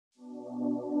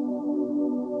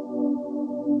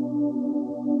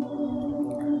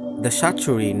The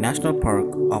Shachuri National Park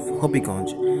of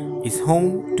Hobbigonj is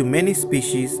home to many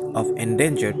species of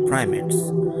endangered primates,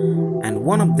 and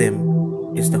one of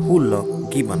them is the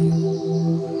Hoolock Gibbon.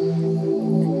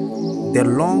 Their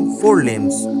long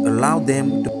forelimbs allow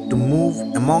them to move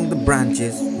among the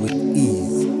branches with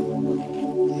ease.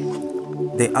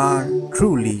 They are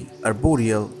truly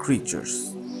arboreal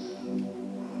creatures.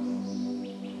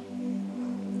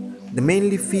 They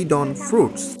mainly feed on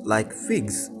fruits like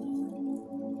figs.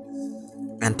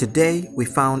 And today we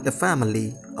found a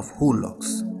family of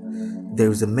hoolocks.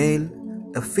 There is a male,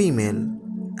 a female,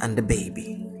 and a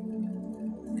baby.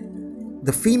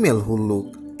 The female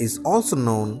hoolock is also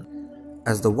known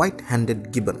as the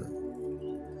white-handed gibbon.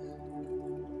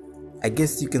 I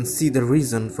guess you can see the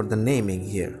reason for the naming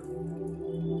here.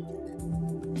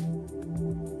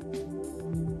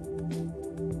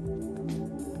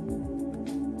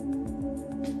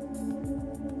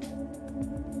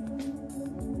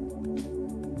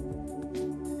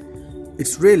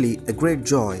 It's really a great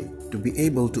joy to be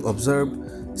able to observe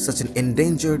such an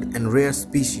endangered and rare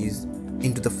species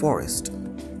into the forest.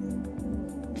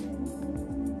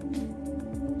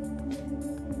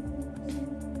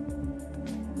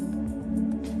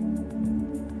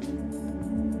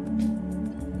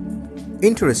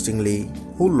 Interestingly,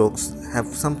 hoolocks have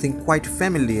something quite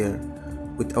familiar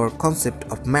with our concept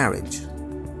of marriage.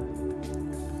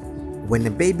 When a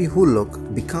baby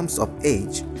hoolock becomes of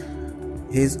age,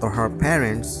 his or her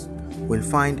parents will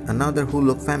find another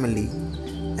hoolock family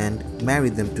and marry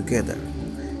them together,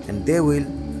 and they will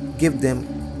give them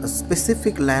a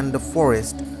specific land of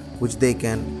forest which they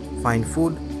can find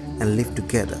food and live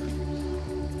together.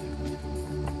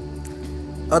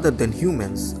 Other than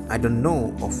humans, I don't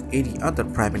know of any other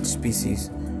primate species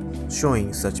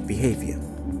showing such behavior.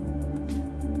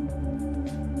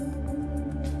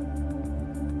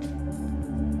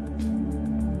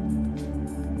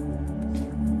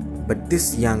 But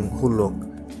this young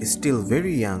hoolock is still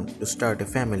very young to start a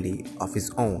family of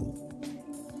his own.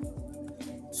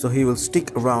 So he will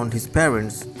stick around his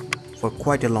parents for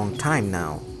quite a long time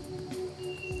now.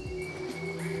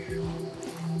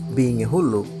 Being a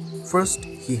hoolock, first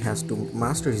he has to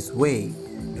master his way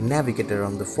to navigate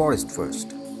around the forest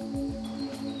first.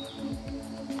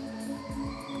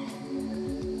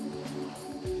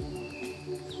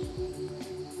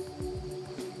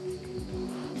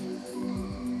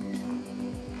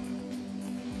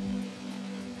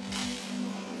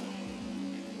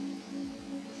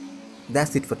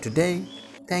 That's it for today.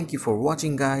 Thank you for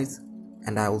watching, guys,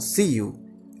 and I will see you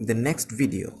in the next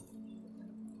video.